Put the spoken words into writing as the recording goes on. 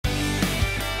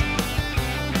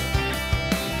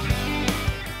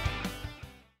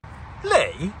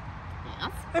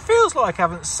It feels like I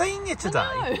haven't seen you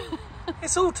today.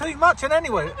 It's all too much. And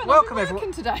anyway, welcome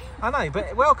everyone. Today. I know,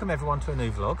 but welcome everyone to a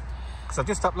new vlog. Because I've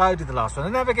just uploaded the last one.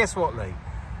 And never guess what, Lee?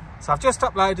 So I've just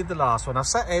uploaded the last one. I've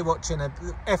sat here watching a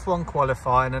F1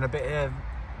 qualifying and a bit of,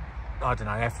 I don't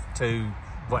know, F2,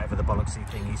 whatever the bollocksy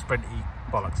thingy, sprinty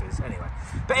bollocks is. Anyway,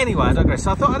 I digress.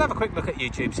 So I thought I'd have a quick look at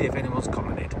YouTube, see if anyone's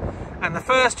commented. And the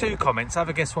first 2 comments, have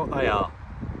a guess what they are.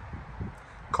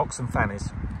 Cocks and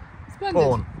fannies. Splendid.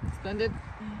 Porn. Splendid.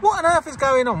 What on earth is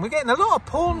going on? We're getting a lot of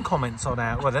porn comments on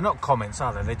our... Well, they're not comments,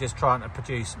 are they? They're just trying to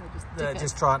produce... They're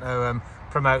just trying to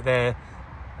promote their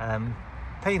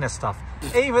penis stuff.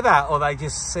 Either that, or they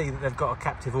just see that they've got a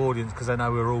captive audience because they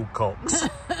know we're all cocks.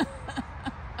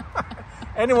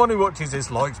 Anyone who watches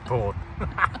this likes porn.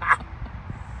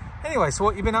 Anyway, so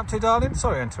what you been up to, darling?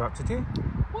 Sorry I interrupted you.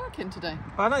 Working today.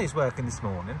 I know he's working this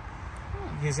morning.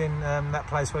 He's in that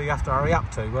place where you have to hurry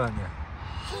up to, weren't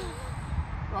you?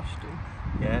 Rushton.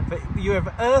 Yeah, but you have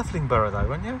Earthlingborough though,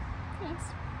 weren't you? Yes.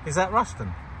 Is that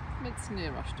Rushton? It's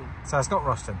near Rushton. So it's not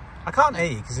Rushton. I can't hear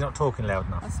you because you're not talking loud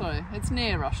enough. Oh, sorry, it's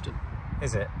near Rushton.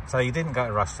 Is it? So you didn't go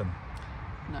to Rushton?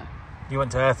 No. You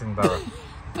went to Earthlingborough?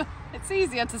 It's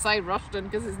easier to say Rushton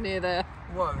because it's near there.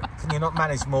 What? Can you not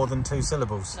manage more than 2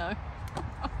 syllables? No.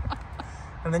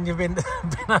 And then you've been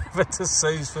over to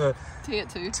Sue's for Tea at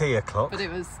 2. tea o'clock. But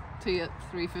it was tea at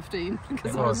 3:15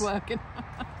 because I was. was working.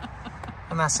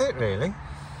 And that's it, really.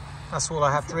 That's all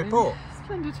I have to report.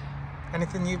 Splendid.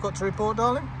 Anything you've got to report,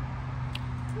 darling?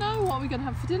 No, what are we going to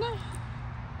have for dinner?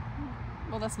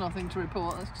 Well, that's nothing to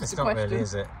report. That's just It's a not question. really,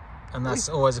 is it? And that's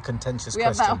always a contentious We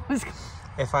have question. that always.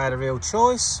 If I had a real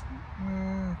choice,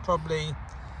 probably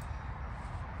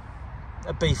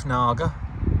a beef naga.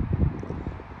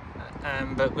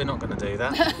 But we're not going to do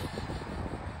that.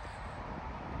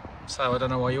 So I don't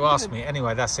know why you asked me.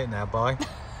 Anyway, that's it now. Bye.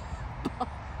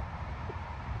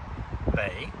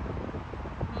 Lee,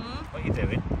 what are you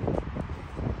doing?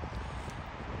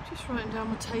 Just writing down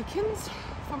my take-ins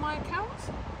for my account.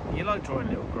 You like drawing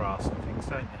little grass and things,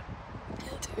 don't you?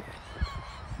 I do.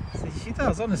 See, she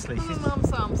does, honestly. My She's...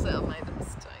 mum said I've made a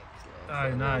mistake.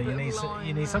 Oh no, you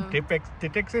need some tips to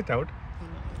fix it out. No.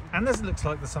 And it looks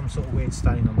like there's some sort of weird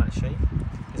stain on that sheet.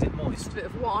 Is it moist? Just a bit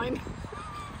of wine.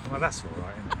 Well, that's all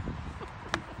right, isn't it?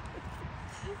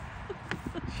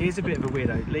 She's a bit of a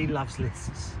weirdo. Lee loves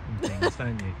lists and things,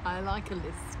 don't you? I like a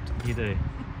list. You do.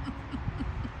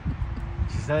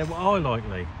 She's there. What I like,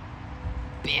 Lee.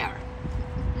 Beer.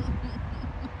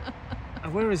 Oh,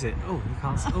 where is it? Oh, you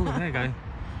can't see. Oh, there you go.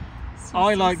 Sweet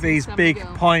I like these big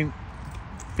girl. pint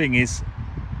thingies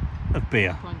of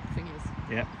beer. Pint thingies.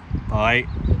 Yep. Bye.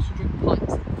 You should drink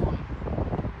pints of wine.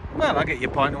 Well, I'll get you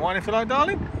a pint of wine if you like,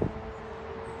 darling.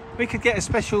 We could get a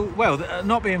special... Well,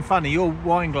 not being funny, your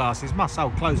wine glasses must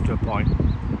hold close to a pint.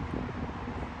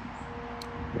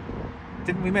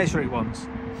 Didn't we measure it once?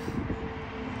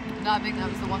 No, I think that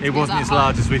was the one. It wasn't as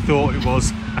large as we thought it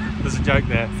was. There's a joke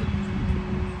there.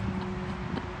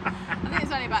 I think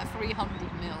it's only about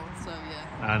 300 mil, so yeah.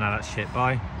 Oh, no, that's shit.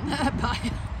 Bye.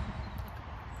 Bye.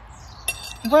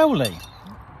 Well, Lee,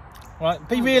 right,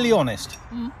 be really honest.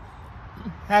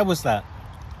 How was that?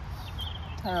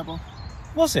 Terrible.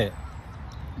 Was it?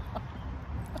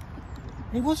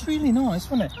 It was really nice,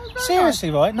 wasn't it? It was Seriously,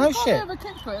 nice. right? No We've got shit. a bit of a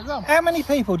kick to it as well. How many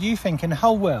people do you think in the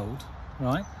whole world,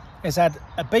 right, has had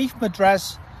a beef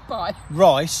madras, Bye.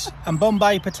 rice and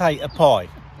Bombay potato pie?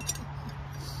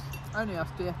 Only us,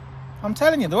 dear. I'm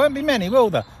telling you, there won't be many, will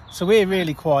there? So we're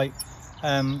really quite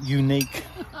unique.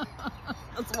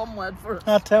 That's one word for it.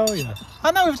 I tell you.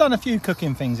 I know we've done a few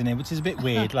cooking things in here, which is a bit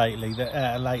weird lately.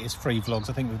 The latest 3 vlogs,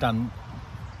 I think we've done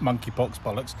monkeypox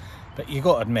bollocks. But you've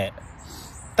got to admit,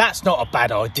 that's not a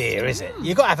bad idea, is it?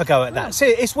 You've got to have a go at that. See,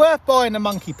 it's worth buying the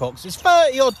monkeypox. It's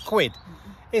 30 odd quid.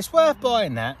 It's worth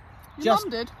buying that. Your mum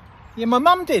did? Yeah, my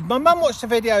mum did. My mum watched the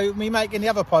video of me making the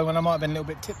other pie when I might have been a little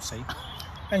bit tipsy.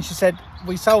 And she said,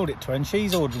 we sold it to her and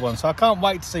she's ordered one. So I can't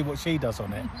wait to see what she does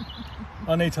on it.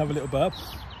 I need to have a little burp.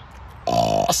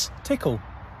 Arse tickle.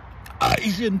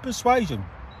 Asian persuasion.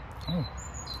 Oh,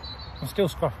 I'm still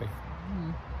scruffy.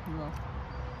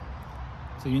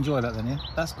 So you enjoy that then, yeah?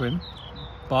 That's grim.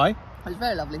 Bye. It was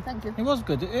very lovely, thank you. It was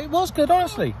good. It was good,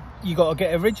 honestly. You got to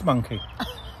get a ridge monkey.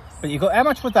 But you got... How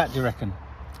much was that, do you reckon?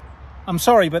 I'm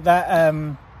sorry, but that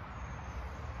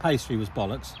pastry was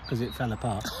bollocks because it fell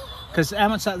apart. Because how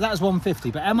much that was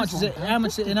 150, but how much is it? How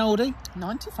much is it in Aldi?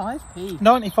 95p.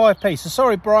 95p. So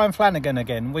sorry, Brian Flanagan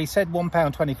again. We said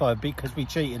 £1.25 because we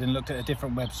cheated and looked at a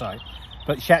different website,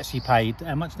 but she actually paid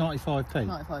how much? 95p.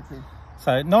 95p.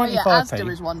 So 95p. Yeah,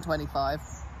 Asda is 125.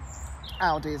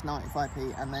 Aldi is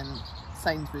 95p, and then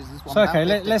Sainsbury's is one. So okay,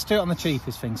 let's do it on the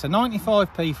cheapest thing. So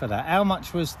 95p for that. How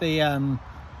much was the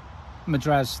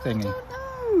Madras thingy?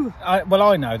 I don't know. Well,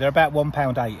 I know they're about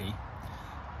 £1.80.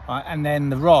 Right, and then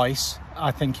the rice,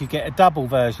 I think you get a double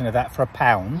version of that for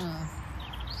 £1.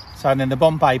 So and then the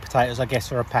Bombay potatoes, I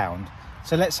guess, are £1.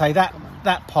 So let's say that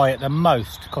pie at the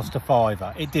most cost a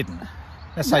 £5. It didn't.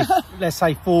 Let's say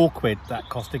 £4 that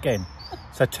cost again.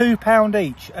 So £2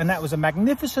 each, and that was a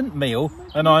magnificent meal.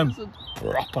 And I'm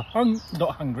proper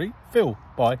not hungry. Phil,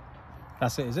 bye.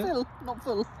 That's it, is it? Phil, not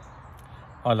Phil.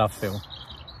 I love Phil.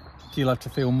 Do you like to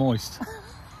feel moist?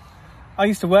 I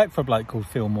used to work for a bloke called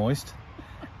Phil Moist.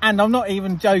 And I'm not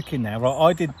even joking now, right?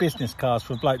 I did business cards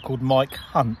for a bloke called Mike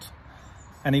Hunt.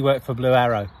 And he worked for Blue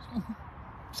Arrow.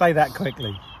 Say that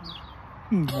quickly.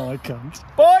 Mike Hunt.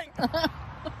 Bye!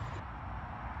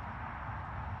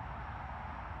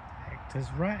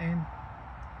 Hector's ratting.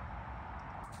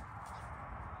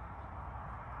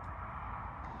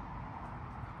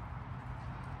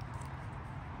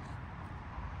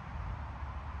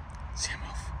 See him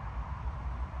off.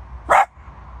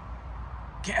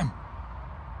 Get him.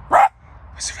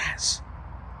 Where's the rats?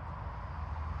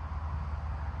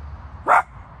 Where's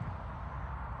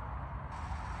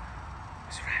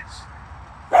the rats?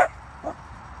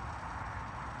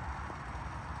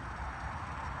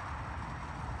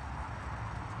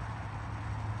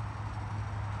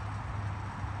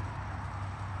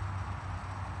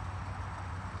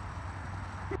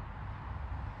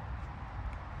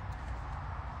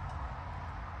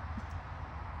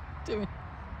 Doing.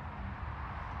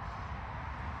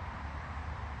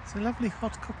 It's a lovely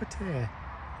hot cup of tea.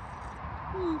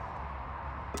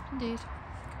 Indeed.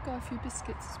 Could go a few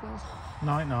biscuits as well.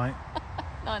 Night night.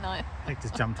 Night night.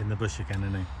 Hector's jumped in the bush again,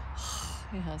 hasn't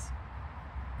he? He has.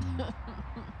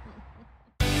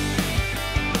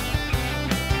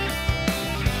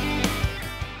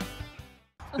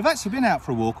 We've actually been out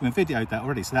for a walk and we've videoed that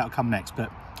already, so that'll come next.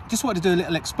 But just wanted to do a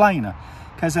little explainer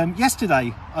because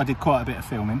yesterday I did quite a bit of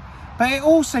filming, but it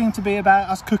all seemed to be about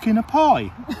us cooking a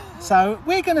pie. So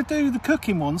we're going to do the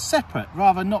cooking one separate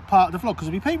rather than not part of the vlog, because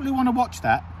there'll be people who want to watch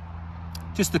that,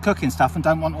 just the cooking stuff, and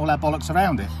don't want all our bollocks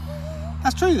around it.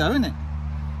 That's true though, isn't it?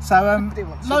 So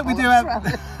like we do our,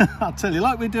 I'll tell you,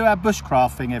 like we do our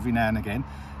bushcraft thing every now and again,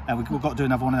 and we've got to do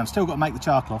another one of them. Still got to make the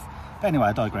charcloth. But anyway,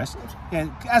 I digress. Yeah,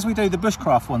 as we do the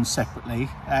bushcraft ones separately,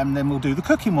 then we'll do the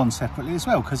cooking ones separately as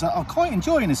well, because I'm quite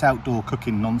enjoying this outdoor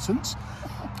cooking nonsense.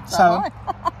 So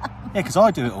yeah, because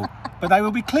I do it all, but they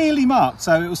will be clearly marked.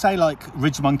 So it will say like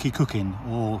Ridge Monkey Cooking,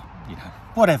 or you know,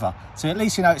 whatever. So at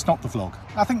least you know it's not the vlog.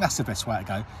 I think that's the best way to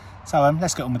go. So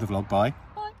let's get on with the vlog. Bye.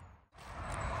 Bye.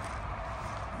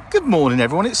 Good morning,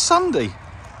 everyone. It's Sunday,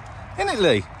 isn't it,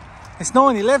 Lee? It's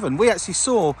 9:11. We actually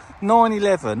saw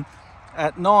 9:11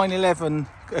 at 9:11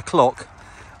 o'clock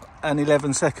and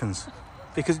 11 seconds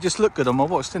because it just looked good on my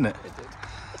watch, didn't it? It did.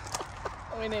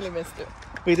 We nearly missed it.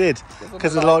 We did,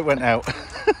 because the light went out.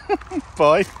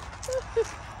 Bye.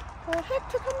 Oh,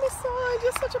 Hector, come this side.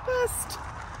 You're such a pest.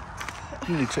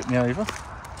 You nearly tripped me over.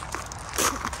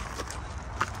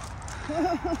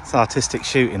 It's artistic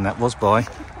shooting, that was, Bye.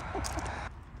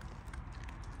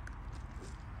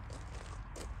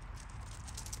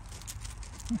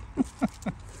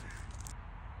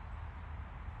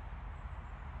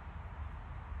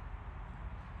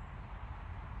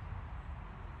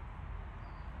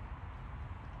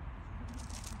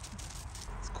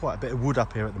 Quite a bit of wood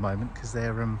up here at the moment because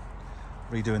they're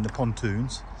redoing the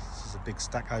pontoons. There's a big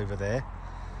stack over there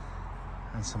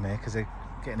and some here because they're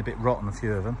getting a bit rotten, a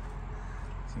few of them.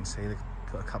 As you can see, they've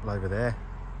got a couple over there.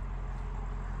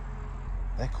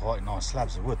 They're quite nice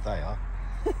slabs of wood, they are.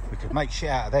 We could make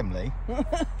shit out of them, Lee.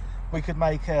 We could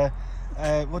make a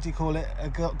what do you call it, a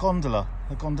gondola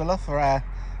for our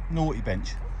naughty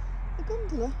bench. A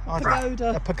gondola? A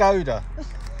pagoda. A pagoda.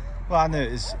 Well, I knew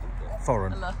it was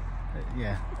foreign. Hello.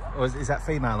 Yeah. Or is that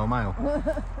female or male?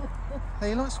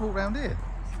 Hey, you like to walk around here?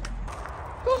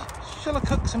 Shall I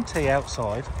cook some tea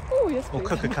outside? Oh, yes, Or please.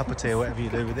 Cook a cup of tea or whatever you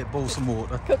do with it, boil some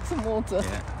water. Cook some water.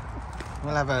 Yeah.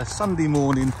 We'll have a Sunday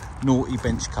morning naughty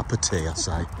bench cup of tea, I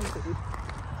say.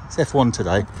 It's F1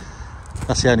 today.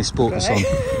 That's the only sport that's on.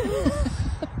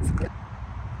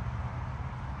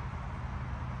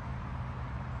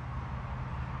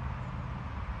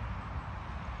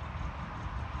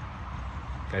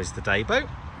 Goes the day boat.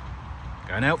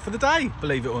 Going out for the day,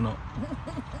 believe it or not.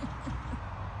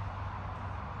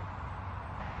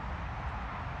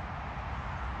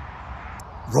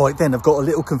 Right then, I've got a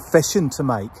little confession to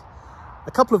make.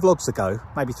 A couple of vlogs ago,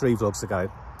 maybe 3 vlogs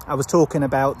ago, I was talking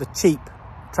about the cheap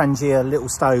Trangia little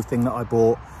stove thing that I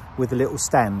bought with a little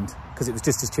stand, because it was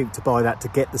just as cheap to buy that to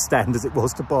get the stand as it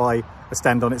was to buy a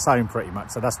stand on its own, pretty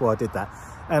much. So that's why I did that.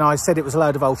 And I said it was a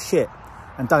load of old shit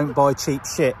and don't buy cheap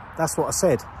shit. That's what I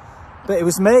said. But it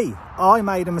was me. I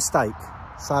made a mistake.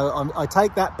 So I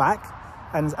take that back,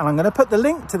 and I'm going to put the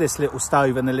link to this little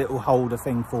stove and the little holder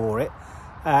thing for it,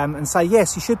 and say,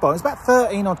 yes, you should buy it. It's about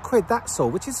 13 odd quid, that's all,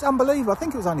 which is unbelievable. I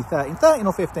think it was only 13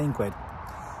 or 15 quid.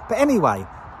 But anyway,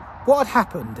 what had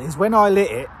happened is when I lit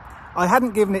it, I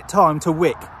hadn't given it time to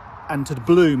wick and to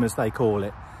bloom, as they call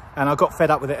it. And I got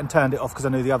fed up with it and turned it off because I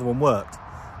knew the other one worked.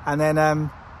 And then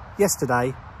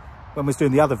yesterday, when we was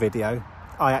doing the other video,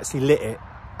 I actually lit it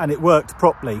and it worked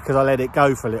properly because I let it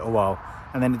go for a little while.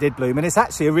 And then it did bloom, and it's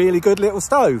actually a really good little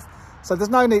stove. So there's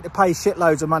no need to pay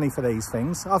shitloads of money for these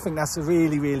things. I think that's a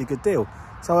really, really good deal.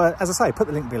 So as I say, put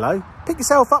the link below. Pick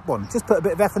yourself up one. Just put a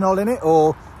bit of ethanol in it,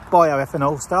 or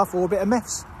bioethanol stuff, or a bit of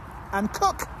meths, and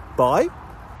cook. Bye.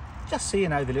 Just so you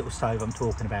know the little stove I'm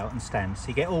talking about and stand. So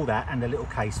you get all that and a little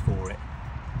case for it.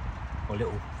 Or a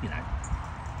little, you know,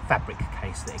 fabric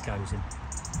case that it goes in.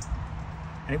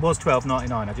 And it was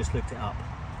 $12.99, I just looked it up.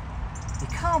 You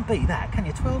can't beat that, can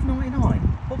you? $12.99.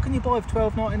 What can you buy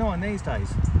for $12.99 these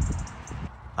days?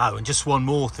 Oh, and just one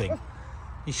more thing.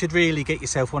 You should really get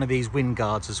yourself one of these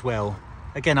Windguards as well.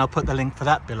 Again, I'll put the link for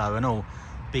that below and all,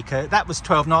 because that was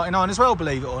 $12.99 as well,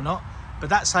 believe it or not. But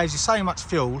that saves you so much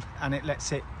fuel, and it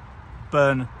lets it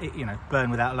burn,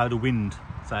 burn without a load of wind.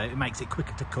 So it makes it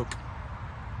quicker to cook.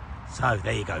 So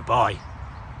there you go, bye.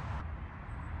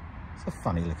 It's a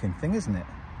funny looking thing, isn't it?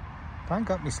 Don't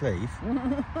cut my sleeve.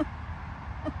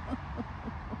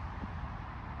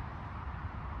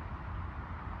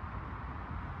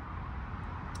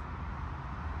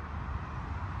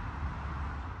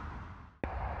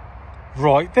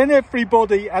 Right then,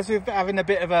 everybody, as we're having a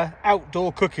bit of a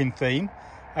outdoor cooking theme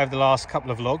over the last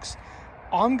couple of vlogs,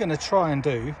 I'm going to try and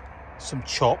do some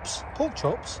chops, pork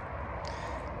chops,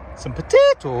 some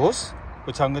potatoes,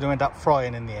 which I'm going to end up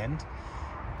frying in the end,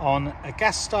 on a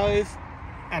gas stove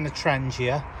and a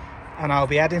Trangia, and I'll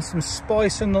be adding some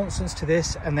spice and nonsense to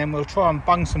this, and then we'll try and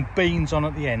bung some beans on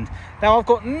at the end. Now, I've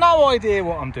got no idea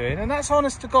what I'm doing, and that's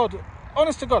honest to God,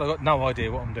 I've got no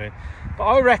idea what I'm doing. But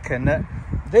I reckon that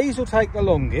these will take the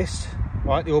longest,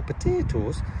 right? The old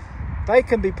potatoes, they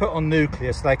can be put on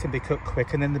nuclear so they can be cooked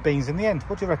quick, and then the beans in the end.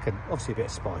 What do you reckon? Obviously a bit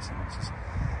of spice in this.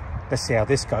 Let's see how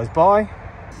this goes by.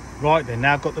 Right then,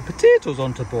 now I've got the potatoes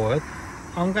on to boil.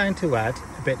 I'm going to add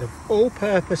a bit of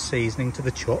all-purpose seasoning to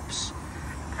the chops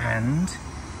and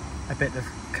a bit of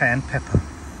cayenne pepper.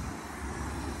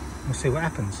 We'll see what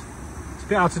happens. It's a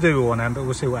bit hard to do with one hand, but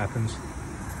we'll see what happens.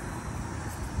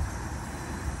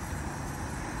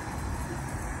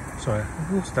 Sorry,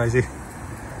 what's Daisy?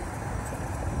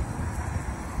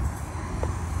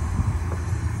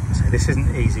 So this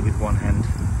isn't easy with one hand.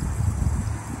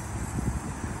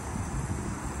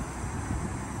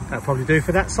 That'll probably do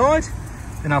for that side.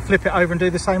 Then I'll flip it over and do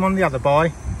the same on the other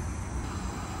bye.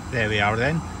 There we are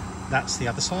then. That's the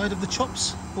other side of the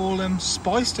chops, all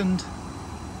spiced and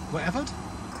whatever.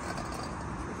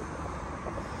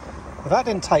 Well, that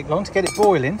didn't take long to get it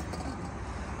boiling.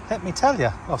 Let me tell you,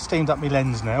 I've steamed up my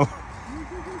lens now.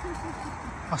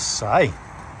 I say.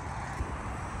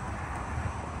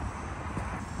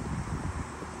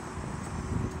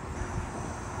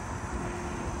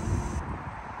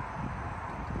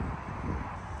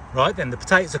 Right then, the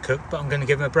potatoes are cooked, but I'm going to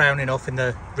give them a browning off in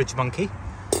the Ridge Monkey.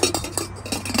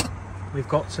 We've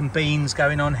got some beans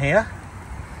going on here,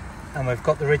 and we've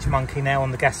got the Ridge Monkey now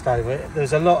on the gas stove.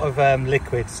 There's a lot of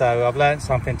liquid, so I've learnt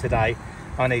something today.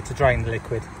 I need to drain the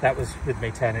liquid. That was with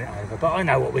me turning it over, but I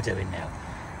know what we're doing now.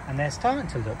 And they're starting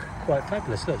to look quite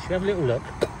fabulous. Look, should we have a little look?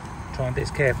 Try and be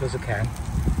as careful as I can.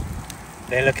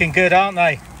 They're looking good, aren't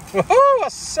they? Woohoo, I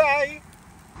say!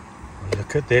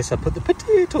 Look at this. I put the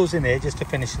potatoes in here just to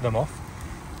finish them off.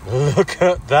 Look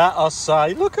at that, I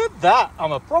say. Look at that.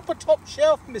 I'm a proper top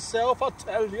shelf myself, I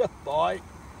tell you. Bye.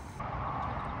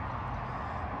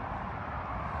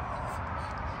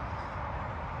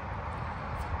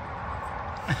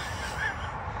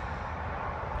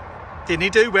 Didn't he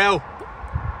do well?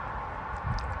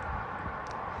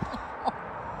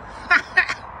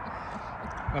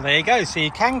 Well, there you go. So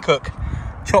you can cook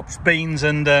chops, beans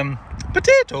and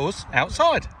potatoes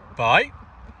outside. Bye.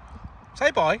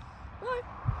 Say bye. Bye.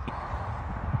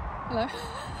 Hello.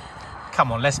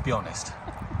 Come on, let's be honest.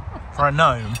 For a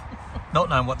gnome, not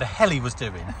knowing what the hell he was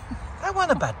doing, that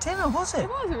wasn't a bad dinner, was it? It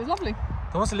was lovely.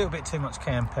 There was a little bit too much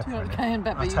cayenne pepper in it. Cayenne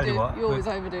pepper, I'll tell you what, you always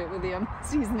overdo it with the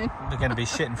seasoning. We're going to be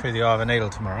shitting through the eye of a needle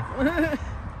tomorrow.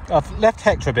 I've left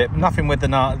Hector a bit, nothing with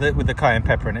the cayenne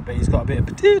pepper in it, but he's got a bit of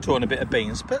potato and a bit of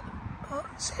beans. But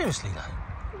seriously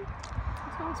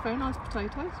though, That's very nice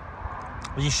potatoes.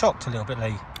 Were you shocked a little bit,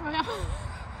 Lee? Oh, yeah.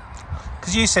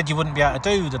 Because you said you wouldn't be able to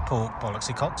do the pork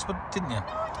bollocksy cocks, didn't you? No,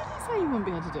 I didn't say you wouldn't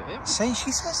be able to do it. See,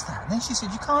 she says that. And then she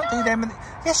said you can't do them.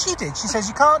 Yes, she did. She says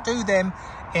you can't do them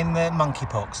in the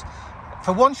monkeypox.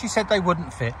 For one, she said they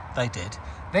wouldn't fit. They did.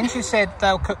 Then she said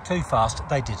they'll cook too fast.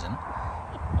 They didn't.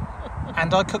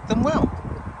 And I cooked them well.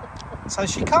 So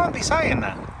she can't be saying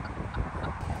that.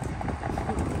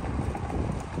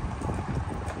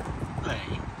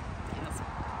 Lee, Yes.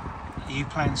 are you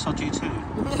playing Soju 2?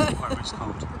 Whatever it's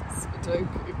called.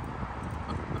 Sudoku.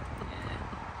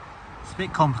 It's a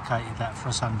bit complicated, that, for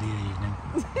a Sunday evening.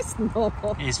 It's not.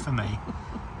 It is for me.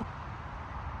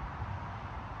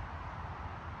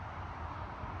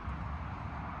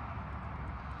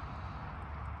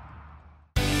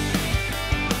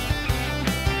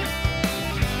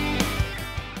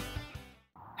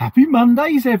 Happy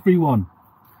Mondays, everyone.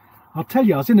 I'll tell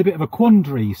you, I was in a bit of a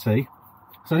quandary, you see.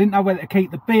 So I didn't know whether to keep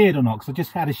the beard or not, because I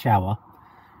just had a shower.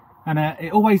 And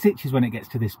it always itches when it gets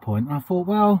to this point. And I thought,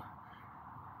 well,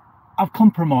 I've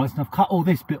compromised and I've cut all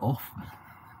this bit off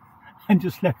and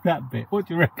just left that bit. What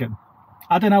do you reckon?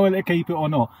 I don't know whether to keep it or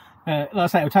not. Like I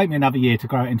say, it'll take me another year to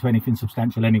grow it into anything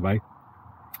substantial anyway.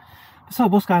 So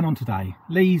what's going on today?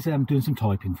 Lee's doing some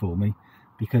typing for me,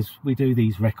 because we do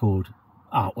these record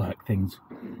artwork things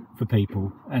for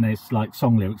people, and it's like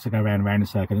song lyrics that go round and round in a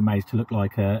circle and made to look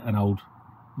like an old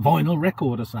vinyl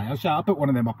record, I say. I'll put one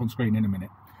of them up on screen in a minute.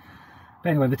 But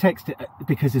anyway, the text,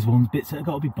 because there's one bits that have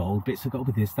got to be bold, bits that have got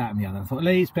to be this, that and the other. I thought,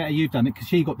 Lee, it's better you've done it, because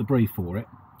she got the brief for it.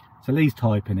 So Lee's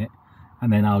typing it,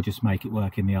 and then I'll just make it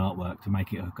work in the artwork to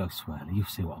make it go swirly. You'll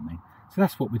see what I mean. So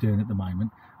that's what we're doing at the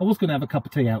moment. I was going to have a cup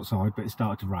of tea outside, but it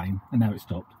started to rain, and now it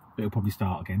stopped. But it'll probably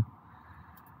start again.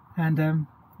 And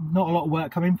not a lot of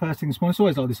work coming first thing this morning. It's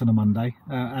always like this on a Monday.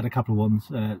 I had a couple of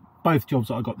ones. Both jobs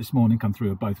that I got this morning come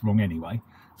through are both wrong anyway.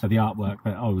 So the artwork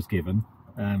that I was given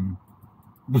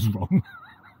was wrong.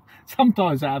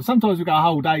 Sometimes we go a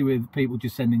whole day with people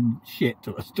just sending shit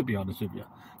to us, to be honest with you,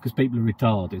 because people are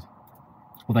retarded,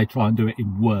 or they try and do it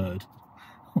in Word,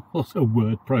 or a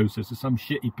word processor, some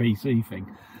shitty PC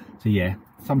thing. So yeah,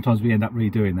 sometimes we end up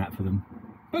redoing that for them,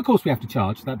 but of course we have to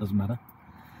charge, so that doesn't matter.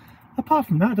 Apart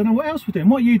from that, I don't know what else we're doing.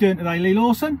 What are you doing today, Lee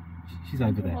Lawson? She's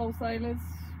over there. Wholesalers.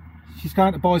 She's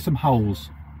going to buy some holes.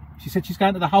 She said she's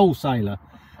going to the wholesaler.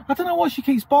 I don't know why she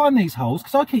keeps buying these holes,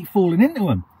 because I keep falling into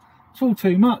them. It's all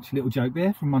too much. Little joke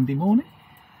there from Monday morning.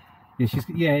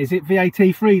 Yeah, is it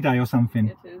VAT free day or something?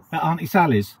 It is. At Auntie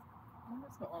Sally's? No,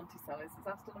 it's not Auntie Sally's, it's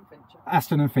Aston and Fincher.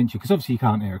 Aston and Fincher, because obviously you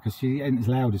can't hear her, because she ain't as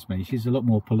loud as me. She's a lot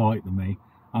more polite than me.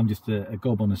 I'm just a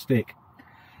gob on a stick.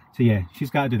 So yeah, she's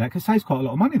got to do that, because it saves quite a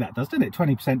lot of money, that does, doesn't it?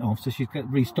 20% off, so she's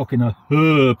restocking her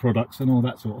products and all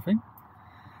that sort of thing.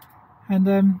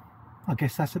 And I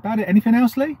guess that's about it. Anything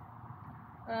else, Lee?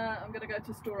 I'm going to go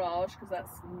to Storage, because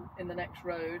that's in the next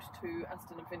road to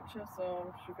Aston and Fincher,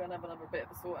 so she'll go and have another bit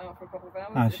of a sort out for a couple of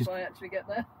hours if I actually get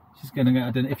there. She's going to go,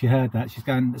 I don't know if you heard that, she's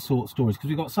going to sort storage, because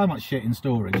we've got so much shit in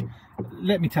storage.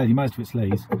 Let me tell you, most of it's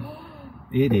Lee's.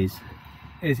 It is.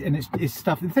 It's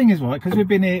stuff. The thing is, right, because we've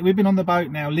been on the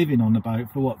boat now, living on the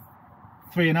boat for what,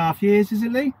 3.5 years, is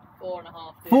it, Lee? 4.5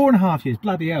 years. 4.5 years,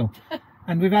 bloody hell.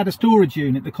 And we've had a storage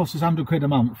unit that costs us £100 a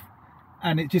month,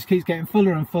 and it just keeps getting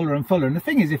fuller and fuller and fuller. And the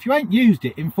thing is, if you ain't used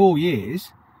it in 4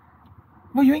 years,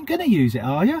 well, you ain't going to use it,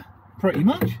 are you? Pretty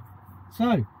much.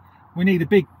 So we need a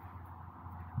big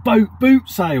boot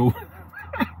sale.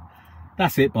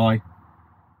 That's it, bye.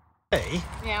 Lee,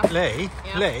 Yeah. Lee,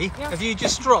 Yeah. Lee, Yeah. have you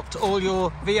just dropped all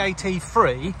your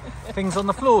VAT-free things on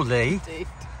the floor, Lee? Indeed.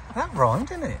 That rhymed,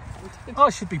 didn't it? I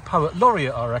should be poet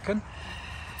laureate, I reckon.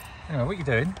 Anyway, what are you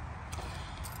doing?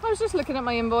 I was just looking at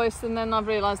my invoice, and then I've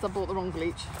realised I bought the wrong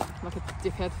bleach, like a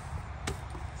dickhead.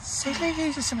 See, Lee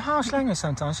uses some harsh language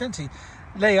sometimes, doesn't he?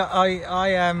 Lee,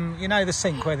 I you know the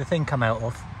sink where the thing come out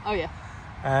of? Oh yeah.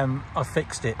 I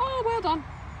fixed it. Oh, well done.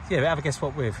 Yeah, but have a guess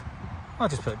what with? I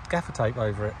just put gaffer tape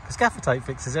over it, because gaffer tape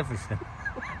fixes everything.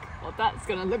 Well, that's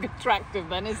going to look attractive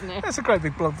then, isn't it? That's a great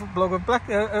big blob of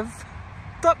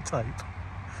duct tape.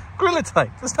 Gorilla tape,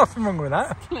 there's nothing wrong with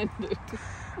that. Splendid.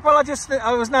 Well,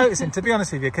 I was noticing, to be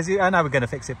honest with you, because I know we're going to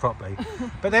fix it properly,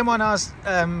 but then when I was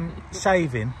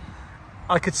shaving,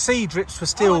 I could see drips were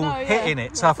still hitting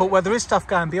it, so I thought, well, there is stuff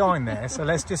going behind there, so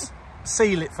let's just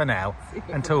seal it for now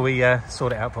until we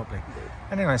sort it out properly.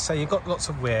 Anyway, so you've got lots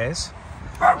of wares.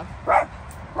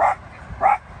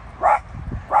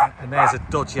 And there's a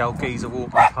dodgy old geezer walking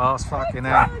past, fucking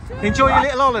hell. Enjoy your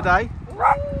little holiday.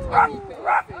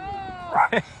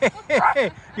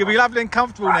 You'll be lovely and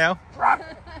comfortable now.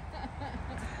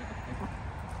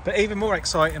 But even more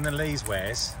exciting than Lee's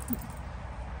wares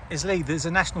is Lee, there's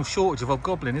a national shortage of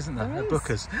hobgoblin, isn't there? At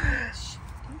Booker's.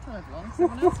 Don't tell everyone,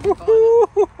 someone else will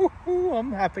buy them.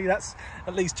 I'm happy. That's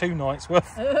at least 2 nights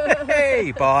worth.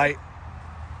 Hey, bye.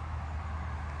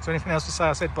 Is there anything else to say?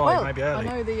 I said bye, well, maybe early.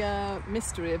 I know the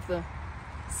mystery of the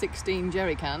 16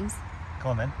 jerry cans. Go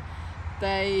on then.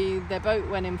 Their boat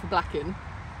went in for blacking,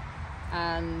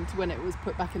 and when it was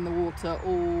put back in the water,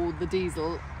 all the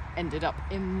diesel ended up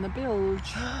in the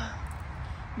bilge.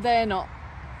 They're not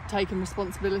taking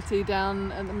responsibility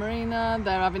down at the marina.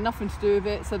 They're having nothing to do with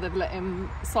it, so they've let him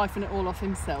siphon it all off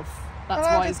himself. That's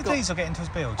why he's got... How did the diesel get into his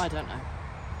bilge? I don't know.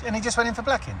 And he just went in for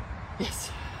blacking? Yes.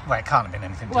 Well, it can't have been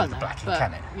anything to do with the blacking,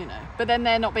 can it? You know, but then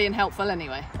they're not being helpful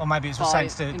anyway. Or maybe it's something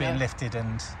to do with being lifted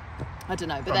and... I don't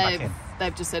know, but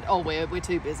they've just said, oh, we're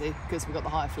too busy because we've got the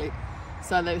hire fleet.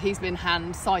 So he's been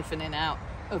hand siphoning out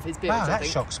of his bilge. Wow, that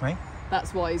shocks me.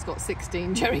 That's why he's got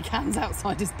 16 jerry cans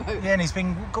outside his boat. Yeah, and he's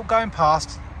been going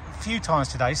past a few times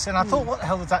today, and I thought, what the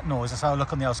hell was that noise? So I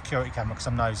look on the old security camera because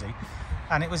I'm nosy,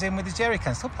 and it was in with his jerry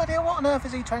cans. I thought, bloody hell, what on earth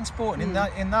is he transporting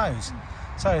in those?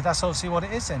 So that's obviously what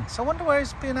it is then. So I wonder where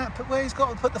he's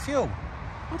got to put the fuel.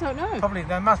 I don't know. Probably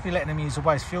they must be letting him use the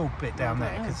waste fuel bit down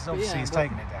there, because obviously he's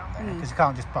taking it down there, because you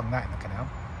can't just bung that in the canal.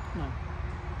 No.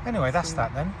 Anyway, that's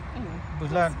that then. Anyway,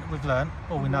 we've learned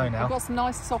all we know now. We've got some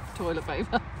nice soft toilet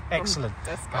paper. Excellent.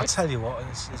 I'll tell you what,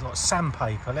 it's like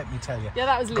sandpaper, let me tell you. Yeah,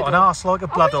 that was Lidl. Got an arse like a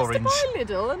blood orange. I used to buy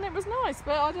Lidl and it was nice,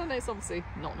 but I don't know, it's obviously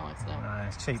not nice now. No,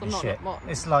 it's cheap as So shit.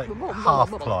 It's like half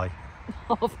ply.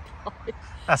 Half ply.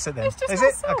 That's it then. It's just is not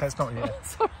it? soft. Okay, it's not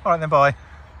yet. Alright then, bye.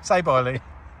 Say bye, Lee.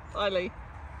 Bye, Lee.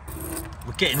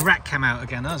 We're getting rat cam out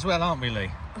again as well, aren't we,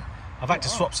 Lee? I've had to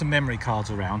swap some memory cards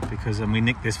around because we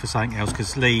nicked this for something else,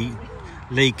 because Lee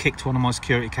kicked one of my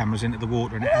security cameras into the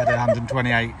water and it had a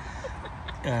 128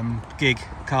 gig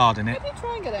card in it. Did you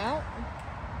try and get it out?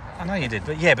 I know you did,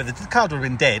 but yeah, but the card would have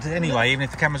been dead anyway, even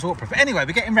if the camera's waterproof. Anyway,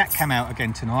 we're getting rat cam out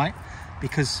again tonight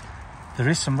because there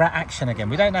is some rat action again.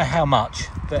 We don't know how much,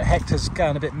 but Hector's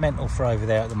going a bit mental for over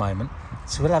there at the moment,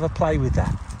 so we'll have a play with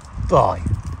that. Bye.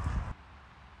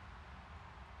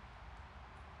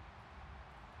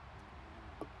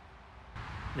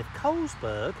 If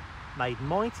Colesberg made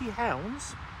mighty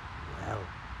hounds, well,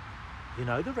 you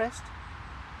know the rest.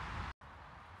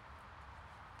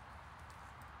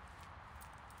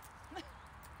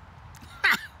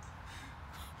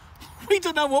 We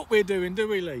don't know what we're doing, do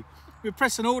we, Lee? We're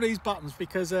pressing all these buttons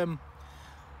because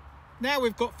now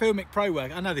we've got Filmic Pro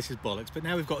work. I know this is bollocks, but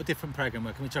now we've got a different program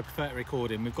working, which I prefer to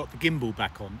record in. We've got the gimbal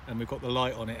back on and we've got the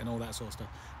light on it and all that sort of stuff.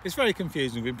 It's very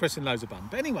confusing. We've been pressing loads of buttons.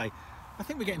 But anyway, I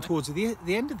think we're getting towards the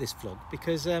end of this vlog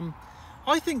because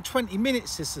I think 20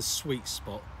 minutes is the sweet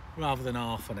spot rather than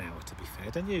half an hour, to be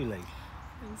fair. Don't you, Lee?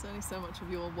 There's only so much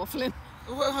of your waffling.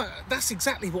 Well, that's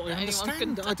exactly what I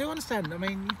understand. I do understand. I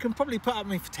mean, you can probably put up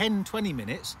with me for 10, 20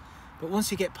 minutes, but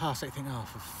once you get past it, you think, oh,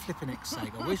 for flipping heck's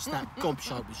sake, I wish that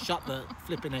gobshite would shut the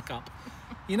flipping heck up.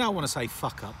 You know I want to say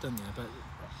fuck up, don't you? But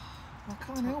I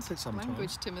can't help it sometimes.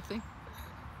 Language, Timothy.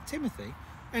 Timothy?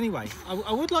 Anyway,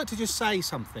 I would like to just say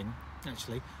something,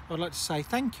 actually. I would like to say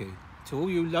thank you to all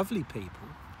you lovely people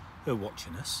who are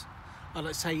watching us. I'd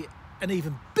like to say an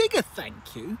even bigger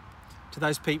thank you to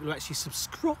those people who actually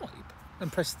subscribe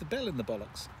and press the bell in the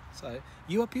bollocks. So,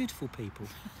 you are beautiful people.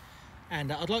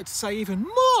 And I'd like to say even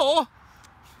more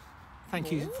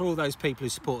thank you for all those people who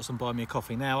support us on Buy Me a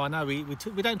Coffee. Now, I know we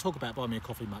don't talk about Buy Me a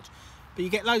Coffee much, but you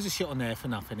get loads of shit on there for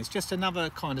nothing. It's just another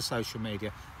kind of social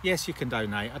media. Yes, you can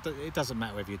donate. It doesn't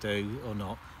matter whether you do or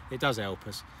not. It does help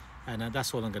us. And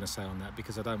that's all I'm going to say on that,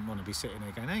 because I don't want to be sitting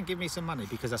there going, hey, give me some money,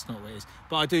 because that's not what it is.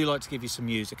 But I do like to give you some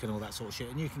music and all that sort of shit,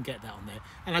 and you can get that on there.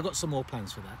 And I've got some more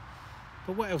plans for that.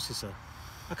 But what else is there?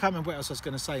 I can't remember what else I was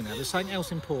going to say now. There's something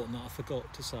else important that I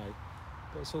forgot to say.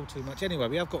 But it's all too much. Anyway,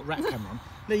 we have got Rat Cam on.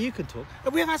 Lee, you can talk.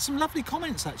 And we have had some lovely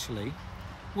comments, actually.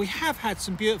 We have had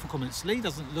some beautiful comments. Lee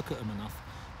doesn't look at them enough.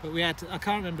 But we had, I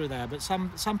can't remember there, but some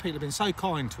people have been so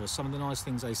kind to us, some of the nice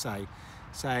things they say,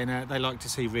 saying they like to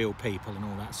see real people and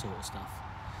all that sort of stuff.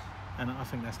 And I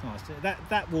think that's nice.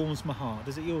 That warms my heart.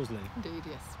 Does it yours, Lee? Indeed,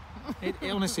 yes.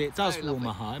 Honestly, it does warm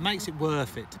my heart. It makes it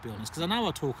worth it, to be honest, because I know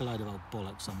I talk a load of old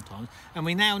bollocks sometimes, and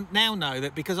we now know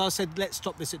that because I said let's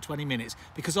stop this at 20 minutes,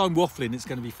 because I'm waffling, it's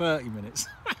going to be 30 minutes,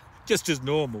 just as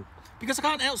normal, because I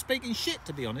can't help speaking shit,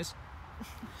 to be honest.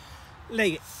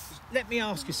 Lee, let me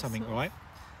ask you something, right?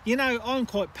 You know, I'm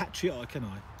quite patriotic, am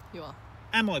I? You are.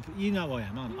 Am I? You know I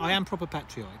am, aren't I? I am proper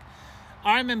patriotic.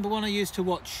 I remember when I used to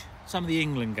watch some of the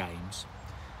England games,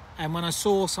 and when I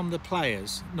saw some of the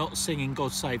players not singing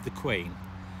God Save the Queen,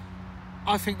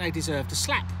 I think they deserved a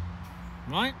slap,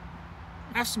 right?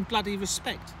 Have some bloody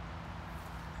respect.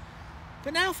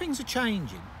 But now things are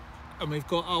changing, and we've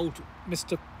got old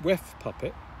Mr. Wef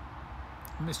Puppet,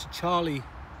 and Mr.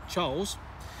 Charles.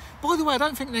 By the way, I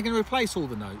don't think they're going to replace all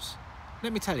the notes.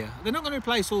 Let me tell you, they're not going to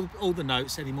replace all the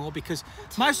notes anymore because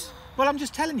most... Well, I'm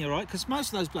just telling you, right? Because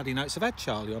most of those bloody notes have had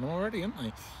Charlie on them already, haven't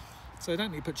they? So they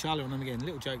don't need to put Charlie on them again.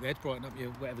 Little joke there to brighten up your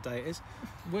whatever day it is.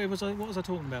 What was I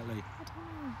talking about, Lee? I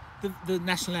don't know. The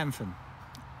National Anthem,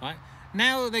 right?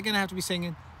 Now they're going to have to be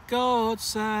singing, God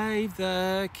save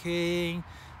the King,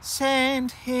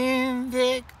 send him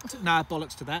victory. No,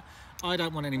 bollocks to that. I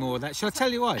don't want any more of that. Shall I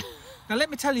tell you why? Now, let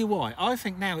me tell you why. I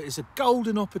think now it is a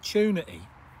golden opportunity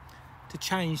to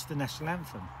change the National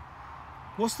Anthem.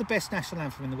 What's the best National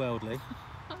Anthem in the world, Lee?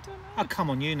 I don't know. Oh, come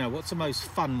on, you know. What's the most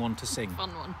fun one to sing?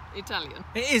 Fun one. Italian.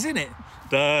 It is, isn't it?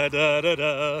 Da da da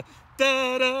da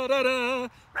da da da da da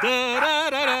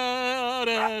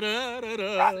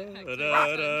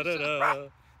da da da.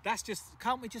 That's just.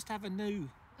 Can't we just have a new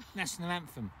National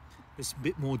Anthem that's a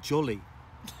bit more jolly?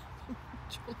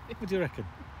 Jolly. What do you reckon?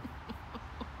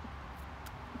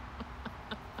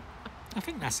 I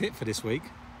think that's it for this week.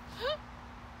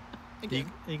 Are you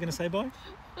going to say bye?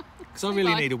 Because I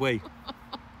really need a wee.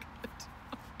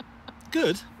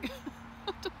 Good.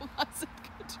 I said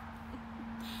good.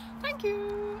 Thank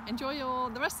you. Enjoy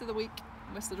the rest of the week,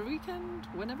 rest of the weekend,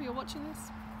 whenever you're watching this.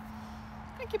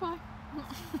 Thank you. Bye.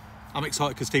 I'm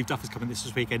excited because Steve Duff is coming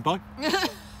this weekend. Bye. I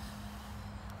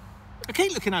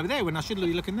keep looking over there when I should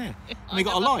be looking there. And we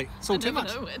got a light. It's all too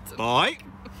much. Bye.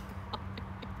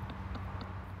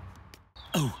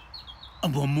 Oh,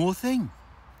 and one more thing.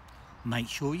 Make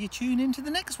sure you tune in to the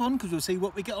next one because we'll see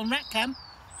what we get on Ratcam.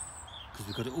 Because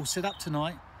we've got it all set up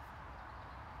tonight.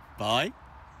 Bye.